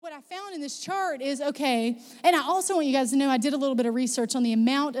found in this chart is, okay, and I also want you guys to know I did a little bit of research on the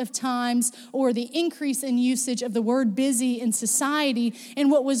amount of times or the increase in usage of the word busy in society. And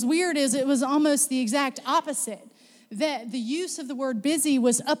what was weird is it was almost the exact opposite. That the use of the word busy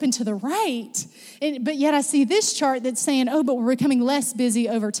was up and to the right. But yet I see this chart that's saying, but we're becoming less busy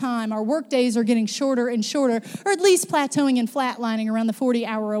over time. Our work days are getting shorter and shorter, or at least plateauing and flatlining around the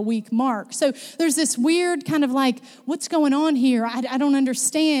 40-hour-a-week mark. So there's this weird kind of like, what's going on here? I don't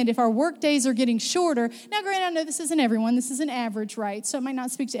understand if our work days are getting shorter. Now, granted, I know this isn't everyone. This is an average, right? So it might not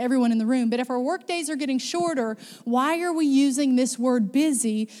speak to everyone in the room. But if our work days are getting shorter, why are we using this word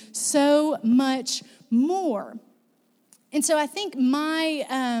busy so much more? And so I think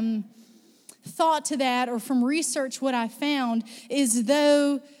my thought to that, or from research what I found, is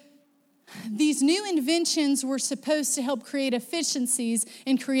though these new inventions were supposed to help create efficiencies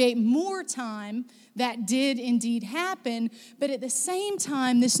and create more time, that did indeed happen. But at the same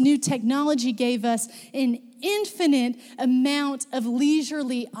time, this new technology gave us an infinite amount of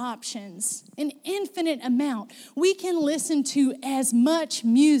leisurely options. An infinite amount. We can listen to as much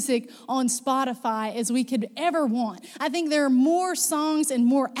music on Spotify as we could ever want. I think there are more songs and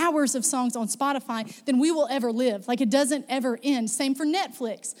more hours of songs on Spotify than we will ever live. Like, it doesn't ever end. Same for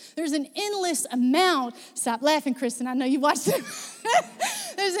Netflix. There's an endless amount. Stop laughing, Kristen. I know you watched it.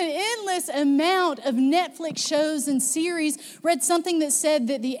 There's an endless amount of Netflix shows and series. Read something that said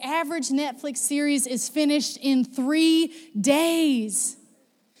that the average Netflix series is finished in 3 days.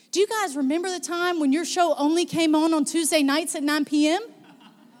 Do you guys remember the time when your show only came on Tuesday nights at 9 p.m.?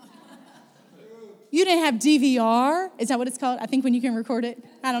 You didn't have DVR. Is that what it's called? I think when you can record it.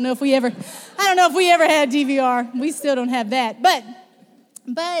 I don't know if we ever had DVR. We still don't have that. But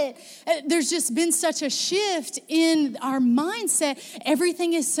there's just been such a shift in our mindset.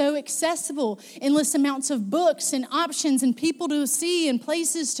 Everything is so accessible. Endless amounts of books and options and people to see and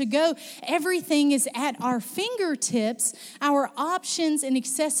places to go. Everything is at our fingertips. Our options and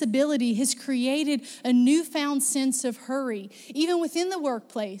accessibility has created a newfound sense of hurry. Even within the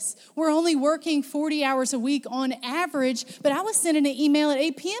workplace, we're only working 40 hours a week on average, but I was sending an email at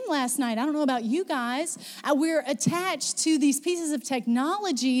 8 p.m. last night. I don't know about you guys. We're attached to these pieces of technology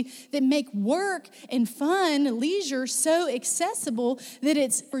that make work and fun, leisure, so accessible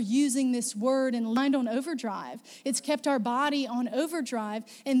that we're using this word and mind on overdrive. It's kept our body on overdrive,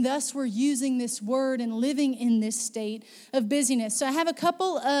 and thus we're using this word and living in this state of busyness. So I have a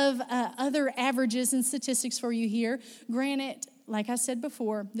couple of other averages and statistics for you here. Granted, like I said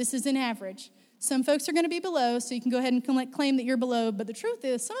before, this is an average. Some folks are going to be below, so you can go ahead and claim that you're below, but the truth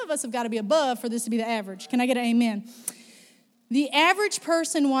is some of us have got to be above for this to be the average. Can I get an amen? The average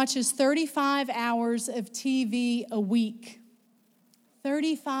person watches 35 hours of TV a week.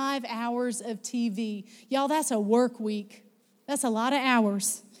 35 hours of TV. Y'all, that's a work week. That's a lot of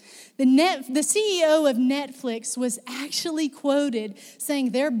hours. The CEO of Netflix was actually quoted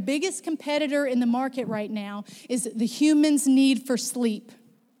saying their biggest competitor in the market right now is the human's need for sleep.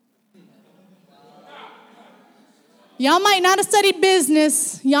 Y'all might not have studied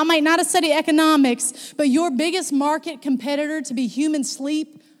business, y'all might not have studied economics, but your biggest market competitor to be human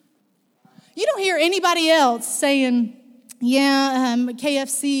sleep, you don't hear anybody else saying,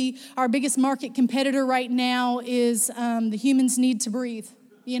 KFC, our biggest market competitor right now is the humans need to breathe,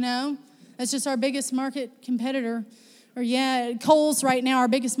 you know? That's just our biggest market competitor. Or Kohl's right now, our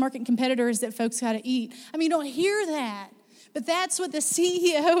biggest market competitor is that folks got to eat. I mean, you don't hear that, but that's what the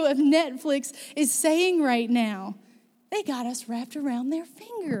CEO of Netflix is saying right now. They got us wrapped around their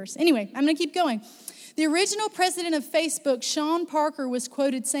fingers. Anyway, I'm going to keep going. The original president of Facebook, Sean Parker, was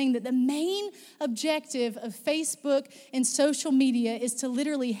quoted saying that the main objective of Facebook and social media is to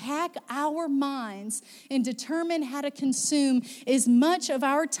literally hack our minds and determine how to consume as much of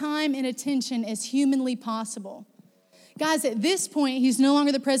our time and attention as humanly possible. Guys, at this point, he's no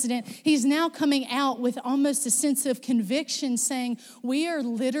longer the president. He's now coming out with almost a sense of conviction saying, we are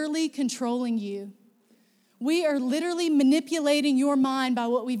literally controlling you. We are literally manipulating your mind by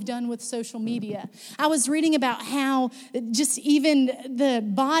what we've done with social media. I was reading about how just even the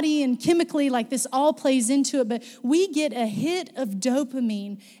body and chemically, like this all plays into it, but we get a hit of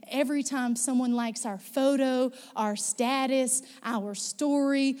dopamine every time someone likes our photo, our status, our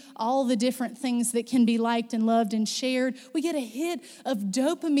story, all the different things that can be liked and loved and shared. We get a hit of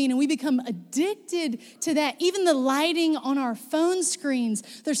dopamine and we become addicted to that. Even the lighting on our phone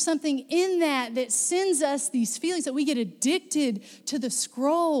screens, there's something in that sends us these feelings that we get addicted to the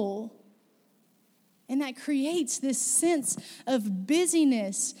scroll. And that creates this sense of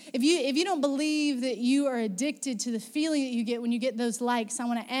busyness. If you don't believe that you are addicted to the feeling that you get when you get those likes, I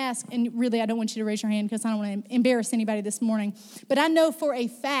want to ask, and really I don't want you to raise your hand because I don't want to embarrass anybody this morning, but I know for a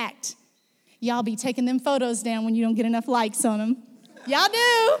fact y'all be taking them photos down when you don't get enough likes on them. Y'all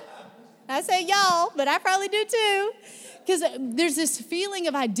do. I say y'all, but I probably do too. Because there's this feeling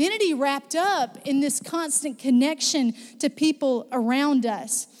of identity wrapped up in this constant connection to people around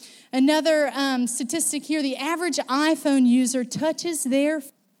us. Another statistic here, the average iPhone user touches their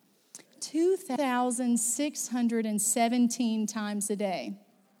 2,617 times a day.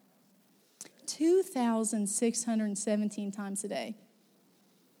 2,617 times a day.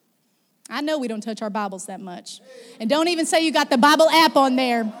 I know we don't touch our Bibles that much. And don't even say you got the Bible app on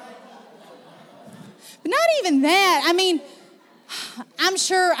there. But not even that. I mean, I'm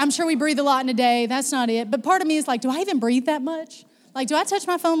sure we breathe a lot in a day. That's not it. But part of me is like, do I even breathe that much? Like, do I touch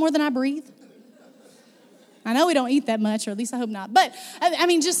my phone more than I breathe? I know we don't eat that much, or at least I hope not. But, I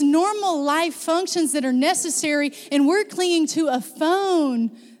mean, just normal life functions that are necessary, and we're clinging to a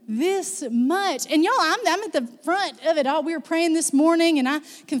phone this much. And y'all, I'm at the front of it all. We were praying this morning, and I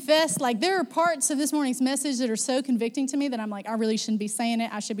confessed, like, there are parts of this morning's message that are so convicting to me that I'm like, I really shouldn't be saying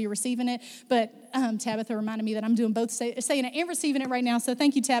it. I should be receiving it. But Tabitha reminded me that I'm doing both, saying it and receiving it right now, so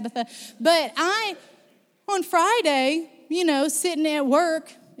thank you, Tabitha. But on Friday, sitting at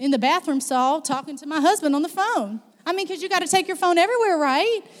work in the bathroom stall talking to my husband on the phone. I mean, because you got to take your phone everywhere,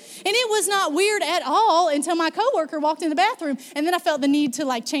 right? And it was not weird at all until my coworker walked in the bathroom. And then I felt the need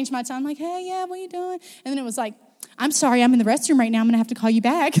to, change my time. Like, hey, yeah, what are you doing? And then it was like, I'm sorry, I'm in the restroom right now. I'm going to have to call you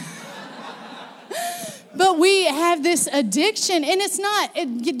back. But we have this addiction, and it's not,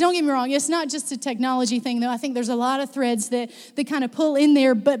 don't get me wrong, it's not just a technology thing, though. I think there's a lot of threads that kind of pull in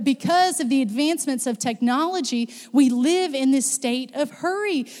there, but because of the advancements of technology, we live in this state of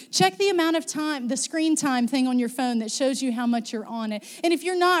hurry. Check the amount of time, the screen time thing on your phone that shows you how much you're on it. And if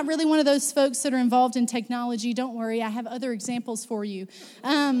you're not really one of those folks that are involved in technology, don't worry, I have other examples for you.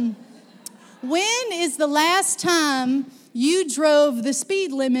 When is the last time you drove the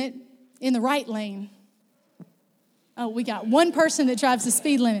speed limit in the right lane? Oh, we got one person that drives the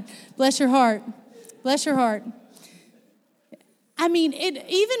speed limit. Bless your heart. Bless your heart. I mean,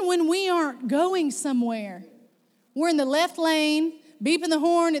 even when we aren't going somewhere, we're in the left lane, beeping the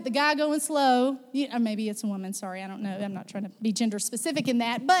horn at the guy going slow. Or maybe it's a woman, sorry, I don't know. I'm not trying to be gender specific in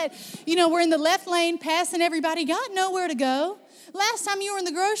that. But, we're in the left lane, passing everybody, got nowhere to go. Last time you were in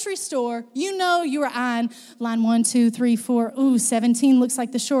the grocery store, you were eyeing line 1, 2, 3, 4. Ooh, 17 looks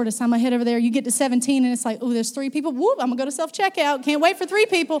like the shortest. I'm going to head over there. You get to 17, and it's like, ooh, there's 3 people. Whoop, I'm going to go to self-checkout. Can't wait for 3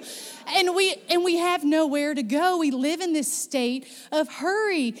 people. And we have nowhere to go. We live in this state of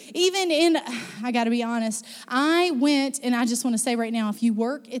hurry. Even I got to be honest, I went, and I just want to say right now, if you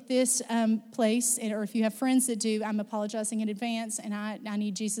work at this place, or if you have friends that do, I'm apologizing in advance, and I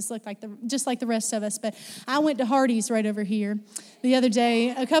need Jesus look just like the rest of us. But I went to Hardee's right over here the other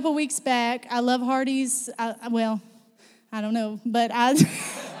day, a couple weeks back. I love Hardee's. I don't know, but I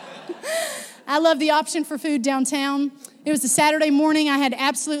love the option for food downtown. It was a Saturday morning. I had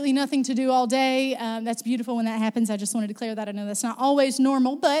absolutely nothing to do all day. That's beautiful when that happens. I just want to declare that. I know that's not always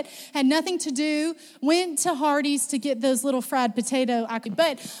normal, but had nothing to do. Went to Hardee's to get those little fried potato.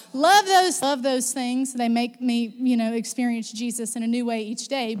 But love those things. They make me, experience Jesus in a new way each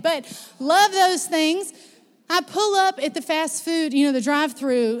day. But love those things. I pull up at the fast food, the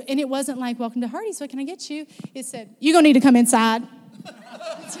drive-through, and it wasn't like, welcome to Hardee's, what can I get you? It said, you're going to need to come inside.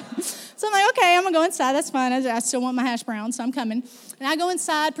 So I'm like, okay, I'm going to go inside. That's fine. I still want my hash browns, so I'm coming. And I go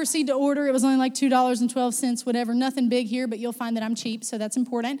inside, proceed to order. It was only like $2.12, whatever. Nothing big here, but you'll find that I'm cheap, so that's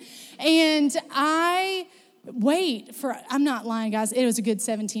important. And I I'm not lying, guys, it was a good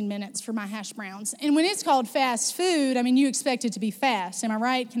 17 minutes for my hash browns. And when it's called fast food, you expect it to be fast. Am I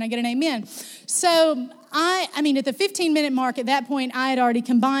right? Can I get an amen? So I mean, at the 15-minute mark, at that point, I had already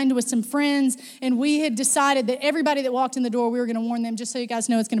combined with some friends, and we had decided that everybody that walked in the door, we were going to warn them, just so you guys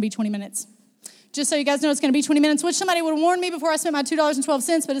know it's going to be 20 minutes. Just so you guys know it's going to be 20 minutes, which somebody would have warned me before I spent my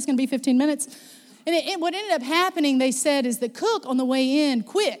 $2.12, but it's going to be 15 minutes. And what ended up happening, they said, is the cook on the way in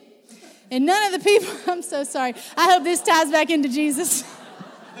quit. And none of the people, I'm so sorry. I hope this ties back into Jesus.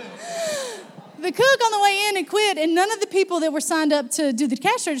 The cook on the way in had quit, and none of the people that were signed up to do the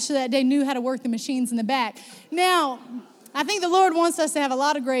cash register that day knew how to work the machines in the back. Now, I think the Lord wants us to have a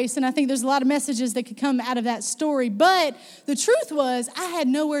lot of grace, and I think there's a lot of messages that could come out of that story. But the truth was, I had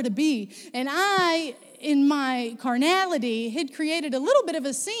nowhere to be. And I, in my carnality, had created a little bit of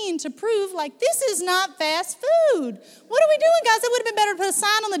a scene to prove, like, this is not fast food. What are we doing, guys? It would have been better to put a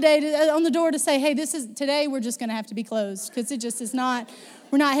sign on the door to say, hey, today we're just going to have to be closed, because it just is not,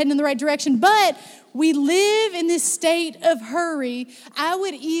 we're not heading in the right direction. But we live in this state of hurry. I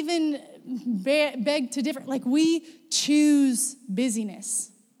would even beg to differ. Like, we choose busyness.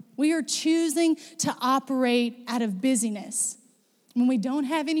 We are choosing to operate out of busyness. When we don't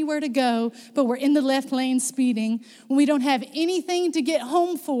have anywhere to go, but we're in the left lane speeding, when we don't have anything to get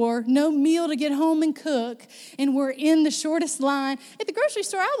home for, no meal to get home and cook, and we're in the shortest line. At the grocery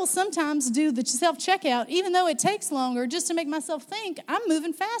store, I will sometimes do the self-checkout, even though it takes longer, just to make myself think I'm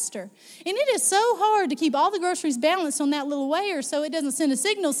moving faster. And it is so hard to keep all the groceries balanced on that little weigher so it doesn't send a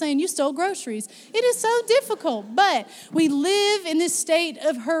signal saying you stole groceries. It is so difficult, but we live in this state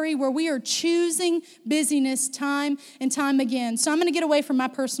of hurry where we are choosing busyness time and time again. So I'm going to get away from my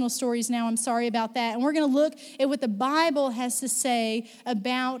personal stories now. I'm sorry about that. And we're going to look at what the Bible has to say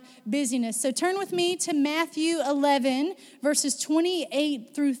about busyness. So turn with me to Matthew 11, verses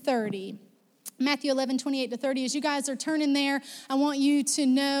 28 through 30. Matthew 11, 28 to 30. As you guys are turning there, I want you to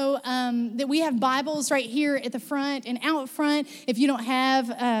know that we have Bibles right here at the front and out front. If you don't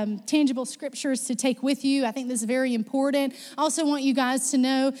have tangible scriptures to take with you, I think this is very important. I also want you guys to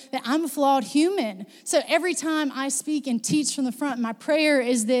know that I'm a flawed human. So every time I speak and teach from the front, my prayer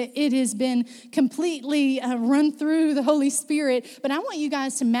is that it has been completely run through the Holy Spirit. But I want you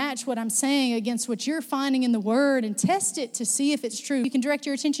guys to match what I'm saying against what you're finding in the Word and test it to see if it's true. You can direct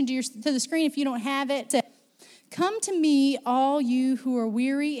your attention to the screen if you don't have it. Come to me, all you who are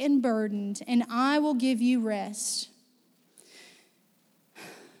weary and burdened, and I will give you rest.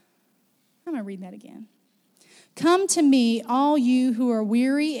 I'm going to read that again. Come to me, all you who are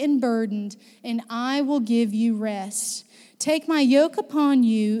weary and burdened, and I will give you rest. Take my yoke upon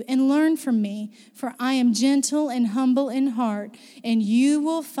you and learn from me, for I am gentle and humble in heart, and you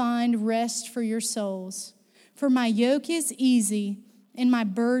will find rest for your souls. For my yoke is easy, and my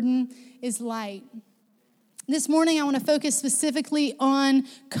burden is light. This morning, I want to focus specifically on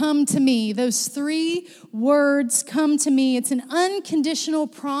come to me. Those three words, come to me. It's an unconditional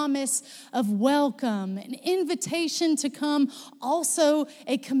promise of welcome, an invitation to come, also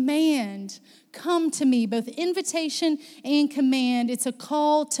a command. Come to me, both invitation and command. It's a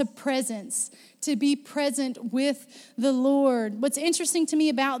call to presence, to be present with the Lord. What's interesting to me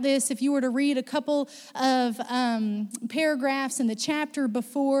about this, if you were to read a couple of paragraphs in the chapter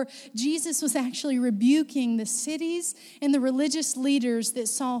before, Jesus was actually rebuking the cities and the religious leaders that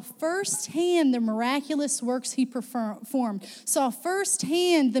saw firsthand the miraculous works he performed, saw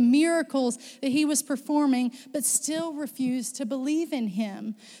firsthand the miracles that he was performing, but still refused to believe in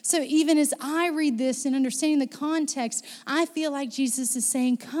him. So even as I read this and understanding the context, I feel like Jesus is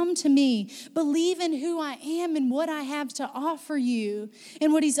saying, come to me, believe in who I am and what I have to offer you.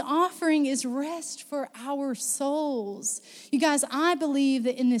 And what he's offering is rest for our souls. You guys, I believe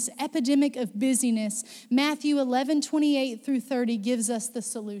that in this epidemic of busyness, Matthew 11, 28 through 30 gives us the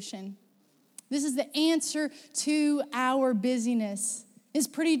solution. This is the answer to our busyness. It's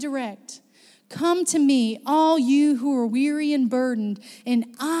pretty direct. Come to me, all you who are weary and burdened, and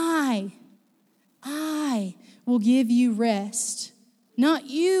I will give you rest. Not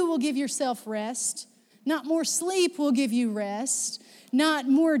you will give yourself rest. Not more sleep will give you rest. Not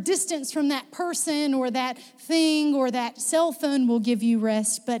more distance from that person or that thing or that cell phone will give you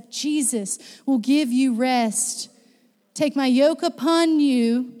rest, but Jesus will give you rest. Take my yoke upon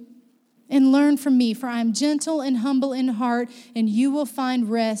you and learn from me, for I am gentle and humble in heart, and you will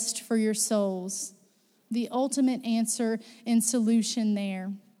find rest for your souls. The ultimate answer and solution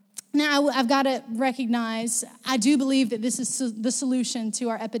there. Now, I've got to recognize, I do believe that this is the solution to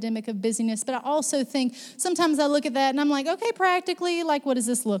our epidemic of busyness, but I also think sometimes I look at that and I'm like, okay, practically, like, what does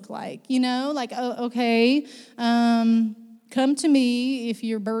this look like? You know, like, oh, okay, come to me if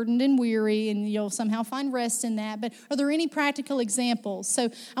you're burdened and weary, and you'll somehow find rest in that. But are there any practical examples? So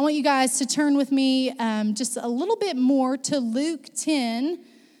I want you guys to turn with me just a little bit more to Luke 10,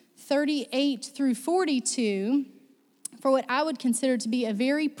 38 through 42. For what I would consider to be a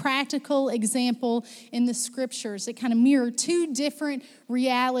very practical example in the scriptures. It kind of mirror two different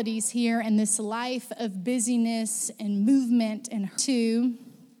realities here in this life of busyness and movement and two.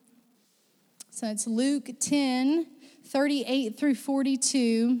 So it's Luke 10, 38 through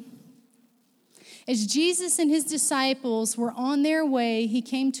 42. As Jesus and his disciples were on their way, he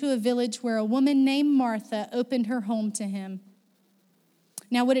came to a village where a woman named Martha opened her home to him.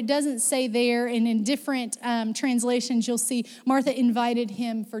 Now, what it doesn't say there, and in different translations, you'll see Martha invited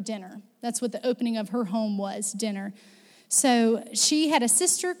him for dinner. That's what the opening of her home was, dinner. So she had a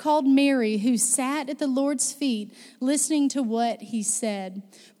sister called Mary who sat at the Lord's feet listening to what he said.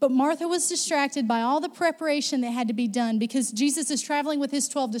 But Martha was distracted by all the preparation that had to be done because Jesus is traveling with his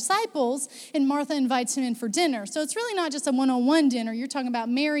 12 disciples and Martha invites him in for dinner. So it's really not just a one-on-one dinner. You're talking about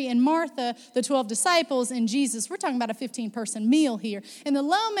Mary and Martha, the 12 disciples, and Jesus. We're talking about a 15-person meal here. In the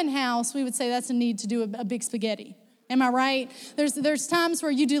Lohman house, we would say that's a need to do a big spaghetti. Am I right? There's times where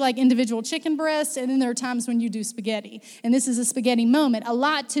you do like individual chicken breasts, and then there are times when you do spaghetti. And this is a spaghetti moment, a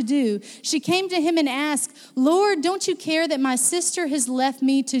lot to do. She came to him and asked, "Lord, don't you care that my sister has left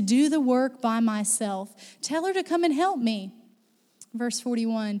me to do the work by myself? Tell her to come and help me." Verse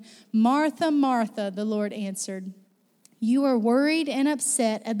 41, "Martha, Martha," the Lord answered, "you are worried and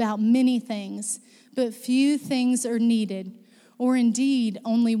upset about many things, but few things are needed, or indeed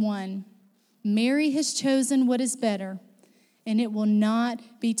only one. Mary has chosen what is better, and it will not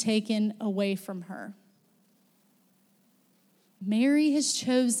be taken away from her." Mary has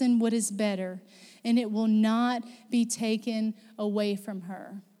chosen what is better, and it will not be taken away from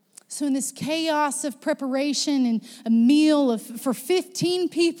her. So in this chaos of preparation and a meal for 15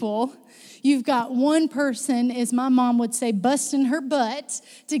 people, you've got one person, as my mom would say, busting her butt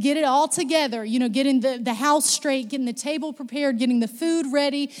to get it all together. You know, getting the house straight, getting the table prepared, getting the food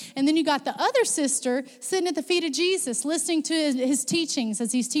ready. And then you got the other sister sitting at the feet of Jesus, listening to his teachings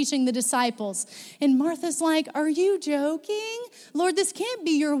as he's teaching the disciples. And Martha's like, "Are you joking? Lord, this can't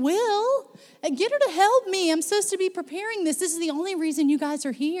be your will. Get her to help me. I'm supposed to be preparing this. This is the only reason you guys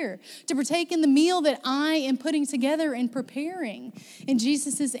are here, to partake in the meal that I am putting together and preparing." And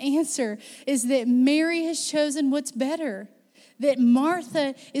Jesus' answer is that Mary has chosen what's better, that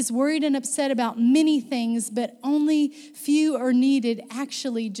Martha is worried and upset about many things, but only few are needed,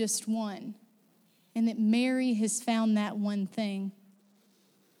 actually just one, and that Mary has found that one thing.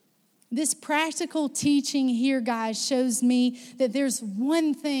 This practical teaching here, guys, shows me that there's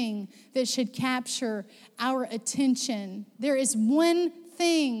one thing that should capture our attention. There is one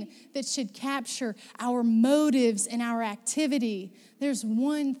thing that should capture our motives and our activity. There's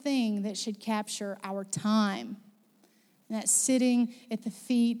one thing that should capture our time. And that's sitting at the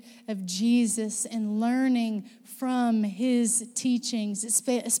feet of Jesus and learning from his teachings.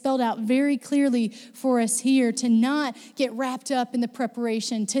 It's spelled out very clearly for us here to not get wrapped up in the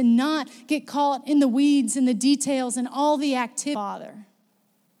preparation, to not get caught in the weeds and the details and all the activity, Father,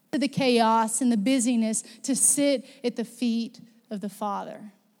 the chaos and the busyness, to sit at the feet of the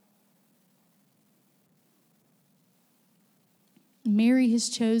Father. Mary has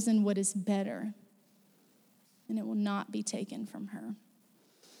chosen what is better, and it will not be taken from her.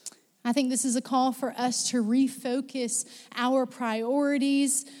 I think this is a call for us to refocus our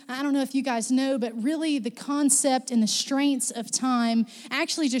priorities. I don't know if you guys know, but really the concept and the strengths of time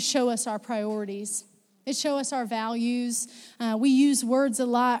actually just show us our priorities. It shows us our values. We use words a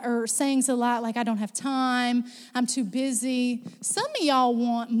lot or sayings a lot like, "I don't have time, I'm too busy." Some of y'all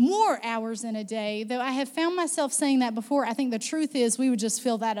want more hours in a day, though I have found myself saying that before. I think the truth is we would just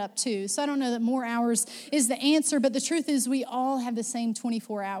fill that up too. So I don't know that more hours is the answer, but the truth is we all have the same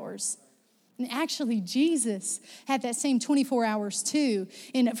 24 hours. And actually, Jesus had that same 24 hours too.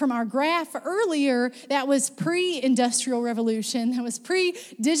 And from our graph earlier, that was pre-industrial revolution. That was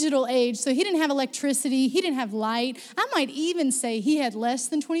pre-digital age. So he didn't have electricity. He didn't have light. I might even say he had less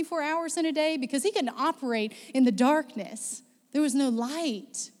than 24 hours in a day because he couldn't operate in the darkness. There was no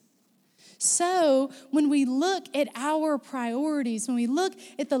light. So when we look at our priorities, when we look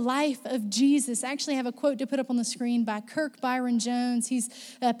at the life of Jesus, I actually have a quote to put up on the screen by Kirk Byron Jones. He's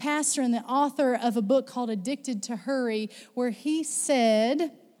a pastor and the author of a book called Addicted to Hurry, where he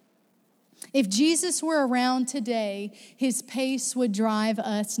said, "If Jesus were around today, his pace would drive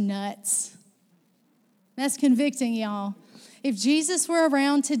us nuts." That's convicting, y'all. If Jesus were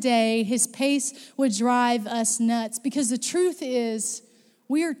around today, his pace would drive us nuts, because the truth is,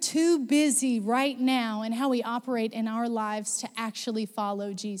 we are too busy right now in how we operate in our lives to actually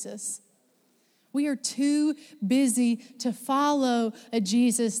follow Jesus. We are too busy to follow a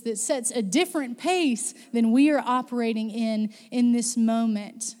Jesus that sets a different pace than we are operating in this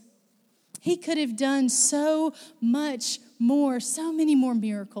moment. He could have done so much more, so many more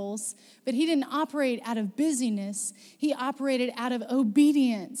miracles, but he didn't operate out of busyness. He operated out of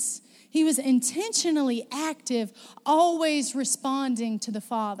obedience. He was intentionally active, always responding to the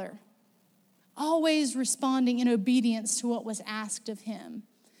Father, always responding in obedience to what was asked of him.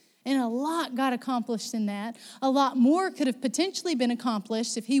 And a lot got accomplished in that. A lot more could have potentially been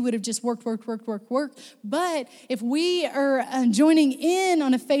accomplished if he would have just worked. But if we are joining in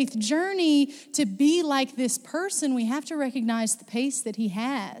on a faith journey to be like this person, we have to recognize the pace that he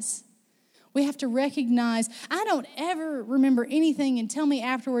has. We have to recognize, I don't ever remember anything, and tell me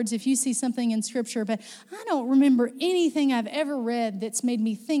afterwards if you see something in Scripture, but I don't remember anything I've ever read that's made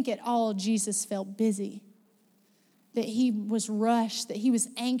me think at all Jesus felt busy. That he was rushed, that he was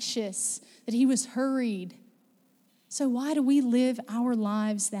anxious, that he was hurried. So why do we live our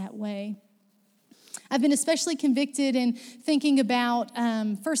lives that way? I've been especially convicted in thinking about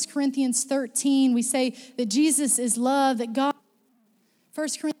 1 Corinthians 13. We say that Jesus is love, that God... 1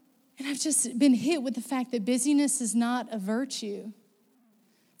 Corinthians, and I've just been hit with the fact that busyness is not a virtue.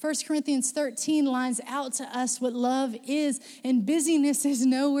 1 Corinthians 13 lines out to us what love is, and busyness is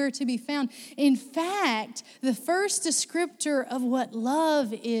nowhere to be found. In fact, the first descriptor of what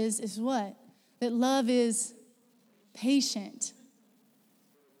love is what? That love is patient.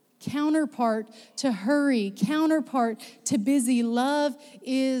 Counterpart to hurry, counterpart to busy. Love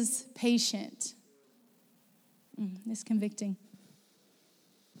is patient. It's convicting.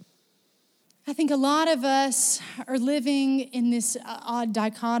 I think a lot of us are living in this odd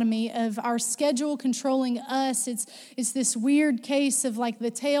dichotomy of our schedule controlling us. It's this weird case of like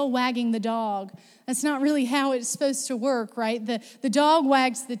the tail wagging the dog. That's not really how it's supposed to work, right? The dog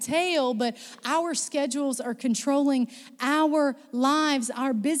wags the tail, but our schedules are controlling our lives.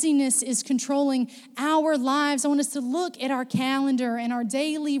 Our busyness is controlling our lives. I want us to look at our calendar and our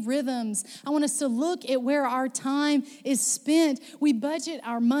daily rhythms. I want us to look at where our time is spent. We budget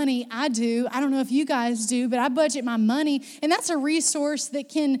our money. I do. I don't know if you guys do, but I budget my money, and that's a resource that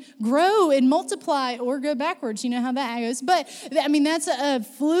can grow and multiply or go backwards. You know how that goes. But, I mean, that's a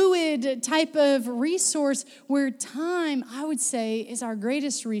fluid type of resource where time, I would say, is our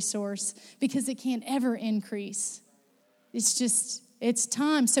greatest resource because it can't ever increase. It's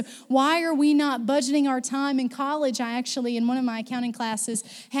time. So why are we not budgeting our time? In college, I actually, in one of my accounting classes,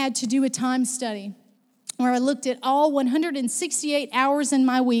 had to do a time study where I looked at all 168 hours in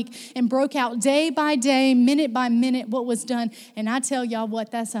my week and broke out day by day, minute by minute what was done. And I tell y'all what,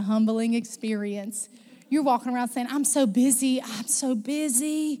 that's a humbling experience. You're walking around saying, I'm so busy.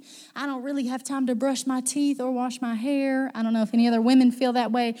 I don't really have time to brush my teeth or wash my hair. I don't know if any other women feel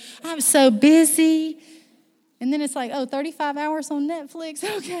that way. I'm so busy. And then it's like, 35 hours on Netflix.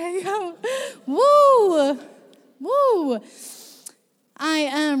 Okay. Woo.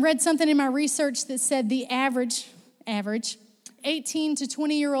 I read something in my research that said the average 18 to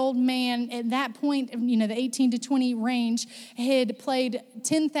 20-year-old man at that point, the 18 to 20 range, had played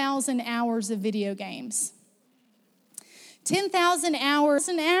 10,000 hours of video games. 10,000 hours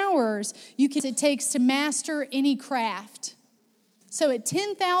it takes to master any craft. So at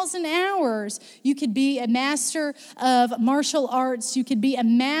 10,000 hours, you could be a master of martial arts. You could be a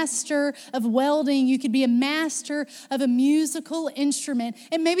master of welding. You could be a master of a musical instrument.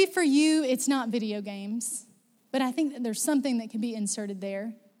 And maybe for you, it's not video games. But I think that there's something that can be inserted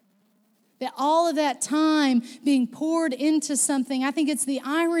there. That all of that time being poured into something, I think it's the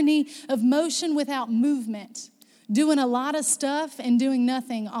irony of motion without movement. Doing a lot of stuff and doing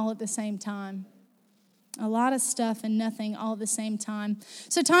nothing all at the same time. A lot of stuff and nothing all at the same time.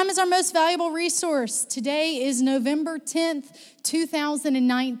 So time is our most valuable resource. Today is November 10th,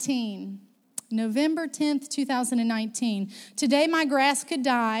 2019. November 10th, 2019. Today my grass could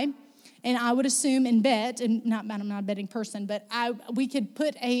die. And I would assume and bet, and I'm not a betting person, but we could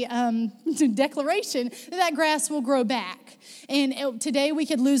put a declaration that grass will grow back. And today we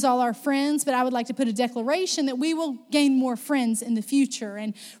could lose all our friends, but I would like to put a declaration that we will gain more friends in the future.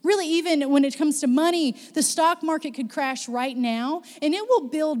 And really, even when it comes to money, the stock market could crash right now, and it will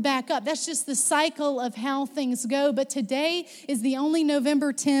build back up. That's just the cycle of how things go. But today is the only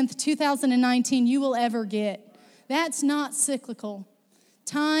November 10th, 2019 you will ever get. That's not cyclical.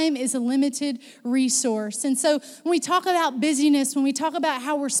 Time is a limited resource. And so when we talk about busyness, when we talk about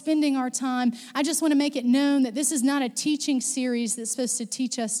how we're spending our time, I just want to make it known that this is not a teaching series that's supposed to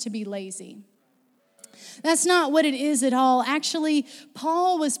teach us to be lazy. That's not what it is at all. Actually,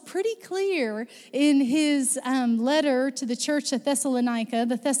 Paul was pretty clear in his letter to the church at Thessalonica,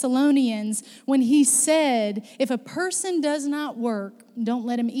 the Thessalonians, when he said, if a person does not work, don't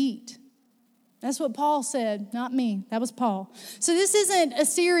let him eat. That's what Paul said, not me. That was Paul. So this isn't a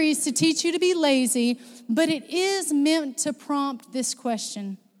series to teach you to be lazy, but it is meant to prompt this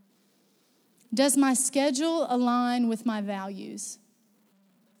question. Does my schedule align with my values?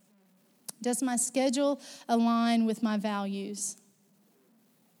 Does my schedule align with my values?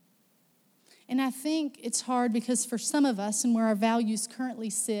 And I think it's hard because for some of us and where our values currently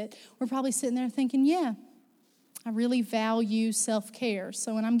sit, we're probably sitting there thinking, yeah, I really value self-care.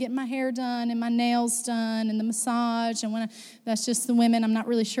 So when I'm getting my hair done and my nails done and the massage, and that's just the women, I'm not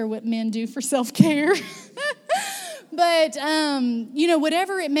really sure what men do for self-care. But,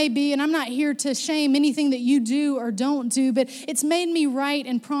 whatever it may be, and I'm not here to shame anything that you do or don't do, but it's made me write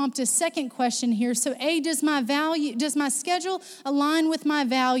and prompt a second question here. So A, does my schedule align with my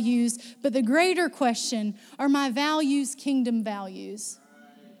values? But the greater question, are my values kingdom values?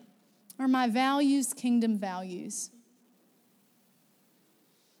 Are my values kingdom values?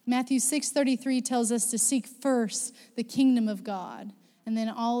 Matthew 6:33 tells us to seek first the kingdom of God, and then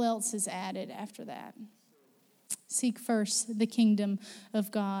all else is added after that. Seek first the kingdom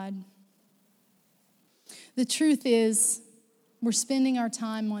of God. The truth is, we're spending our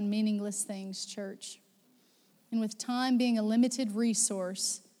time on meaningless things, church. And with time being a limited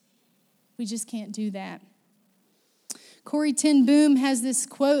resource, we just can't do that. Corrie ten Boom has this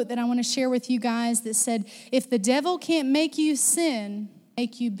quote that I want to share with you guys that said, if the devil can't make you sin,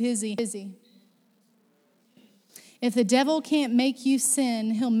 make you busy. If the devil can't make you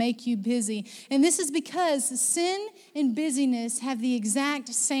sin, he'll make you busy. And this is because sin and busyness have the exact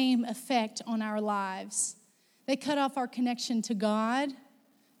same effect on our lives. They cut off our connection to God,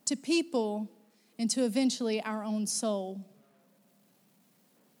 to people, and to eventually our own soul.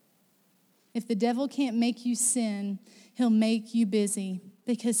 If the devil can't make you sin, he'll make you busy.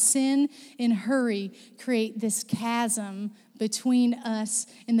 Because sin and hurry create this chasm between us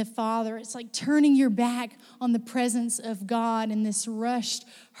and the Father. It's like turning your back on the presence of God in this rushed,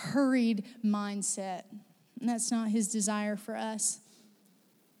 hurried mindset. And that's not his desire for us.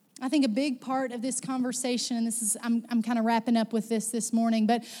 I think a big part of this conversation, and I'm kind of wrapping up with this morning,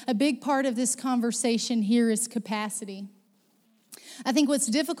 but a big part of this conversation here is capacity. I think what's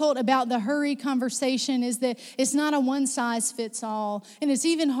difficult about the hurry conversation is that it's not a one-size-fits-all, and it's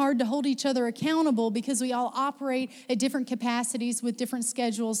even hard to hold each other accountable because we all operate at different capacities with different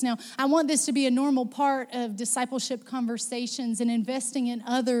schedules. Now, I want this to be a normal part of discipleship conversations and investing in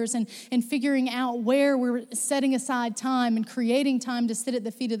others and figuring out where we're setting aside time and creating time to sit at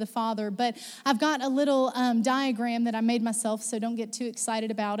the feet of the Father. But I've got a little diagram that I made myself, so don't get too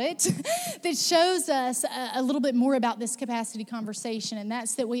excited about it, that shows us a little bit more about this capacity conversation. And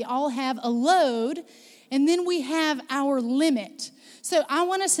that's that we all have a load, and then we have our limit. So I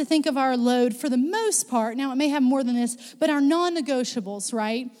want us to think of our load for the most part. Now, it may have more than this, but our non-negotiables,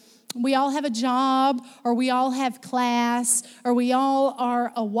 right? We all have a job, or we all have class, or we all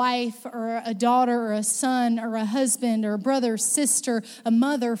are a wife, or a daughter, or a son, or a husband, or a brother, sister, a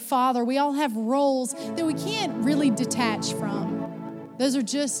mother, father. We all have roles that we can't really detach from. Those are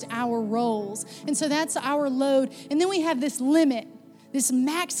just our roles. And so that's our load. And then we have this limit, this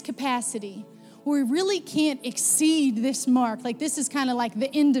max capacity, where we really can't exceed this mark. Like, this is kind of like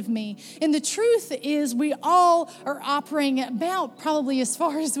the end of me. And the truth is, we all are operating about probably as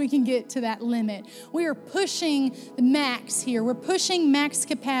far as we can get to that limit. We are pushing the max here. We're pushing max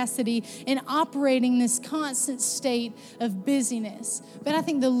capacity and operating this constant state of busyness. But I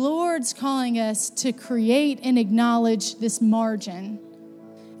think the Lord's calling us to create and acknowledge this margin.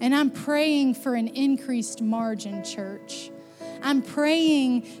 And I'm praying for an increased margin, church. I'm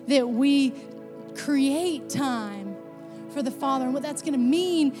praying that we create time for the Father. And what that's going to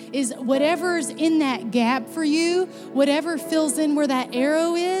mean is whatever's in that gap for you, whatever fills in where that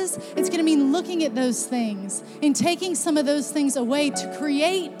arrow is, it's going to mean looking at those things and taking some of those things away to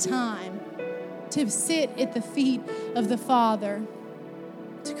create time to sit at the feet of the Father,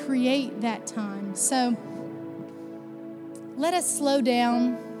 to create that time. So let us slow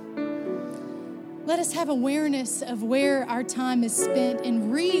down. Let us have awareness of where our time is spent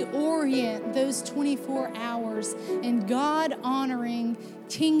and reorient those 24 hours in God-honoring,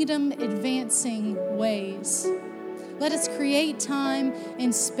 kingdom-advancing ways. Let us create time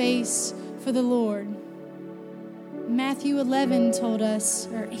and space for the Lord. Matthew 11 told us,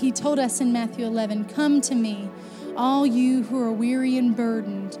 or he told us in Matthew 11, "Come to me, all you who are weary and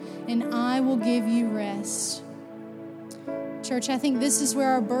burdened, and I will give you rest." Church, I think this is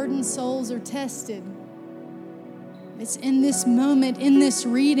where our burdened souls are tested. It's in this moment, in this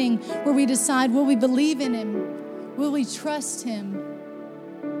reading, where we decide, will we believe in him? Will we trust him?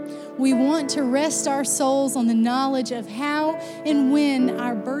 We want to rest our souls on the knowledge of how and when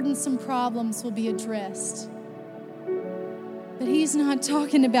our burdensome problems will be addressed. But he's not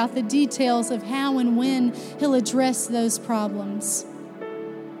talking about the details of how and when he'll address those problems.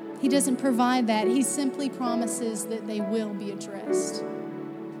 He doesn't provide that. He simply promises that they will be addressed.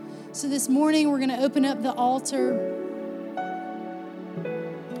 So this morning, we're going to open up the altar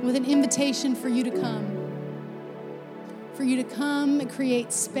with an invitation for you to come. For you to come,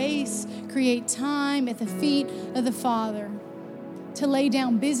 create space, create time at the feet of the Father. To lay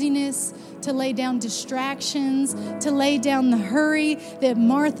down busyness, to lay down distractions, to lay down the hurry that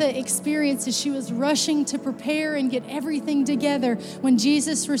Martha experienced as she was rushing to prepare and get everything together, when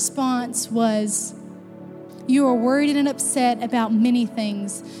Jesus' response was, "You are worried and upset about many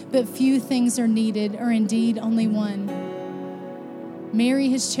things, but few things are needed, or indeed only one. Mary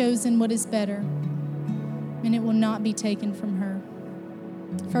has chosen what is better, and it will not be taken from her."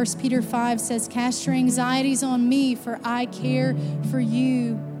 1 Peter 5 says, "Cast your anxieties on me, for I care for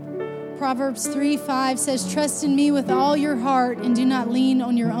you." Proverbs 3:5 says, "Trust in me with all your heart and do not lean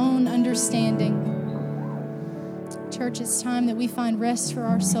on your own understanding." Church, it's time that we find rest for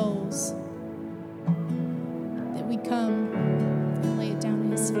our souls, that we come.